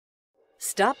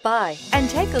Stop by and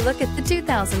take a look at the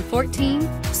 2014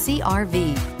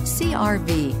 CR-V.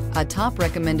 CR-V, a top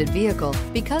recommended vehicle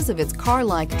because of its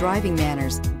car-like driving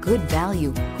manners, good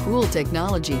value, cool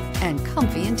technology, and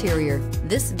comfy interior.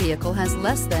 This vehicle has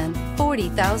less than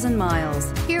 40,000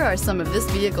 miles. Here are some of this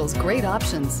vehicle's great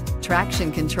options: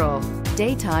 traction control,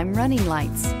 daytime running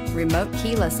lights, remote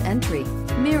keyless entry,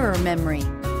 mirror memory,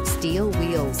 steel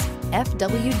wheels,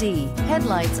 FWD,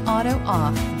 headlights auto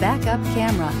off, backup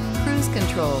camera, cruise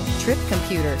control, trip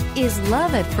computer. Is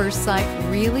love at first sight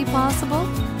really possible?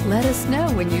 Let us know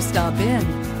when you stop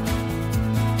in.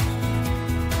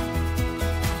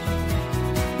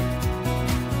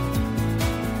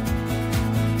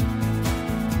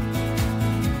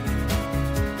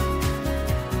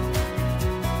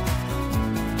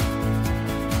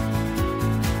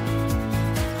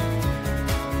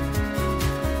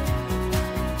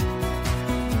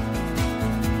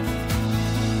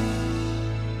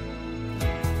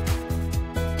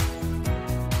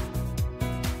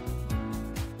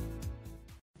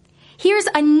 Here's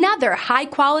another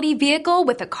high-quality vehicle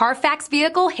with a Carfax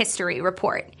Vehicle History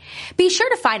Report. Be sure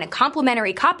to find a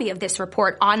complimentary copy of this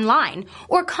report online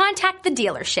or contact the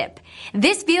dealership.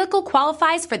 This vehicle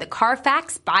qualifies for the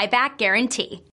Carfax Buyback Guarantee.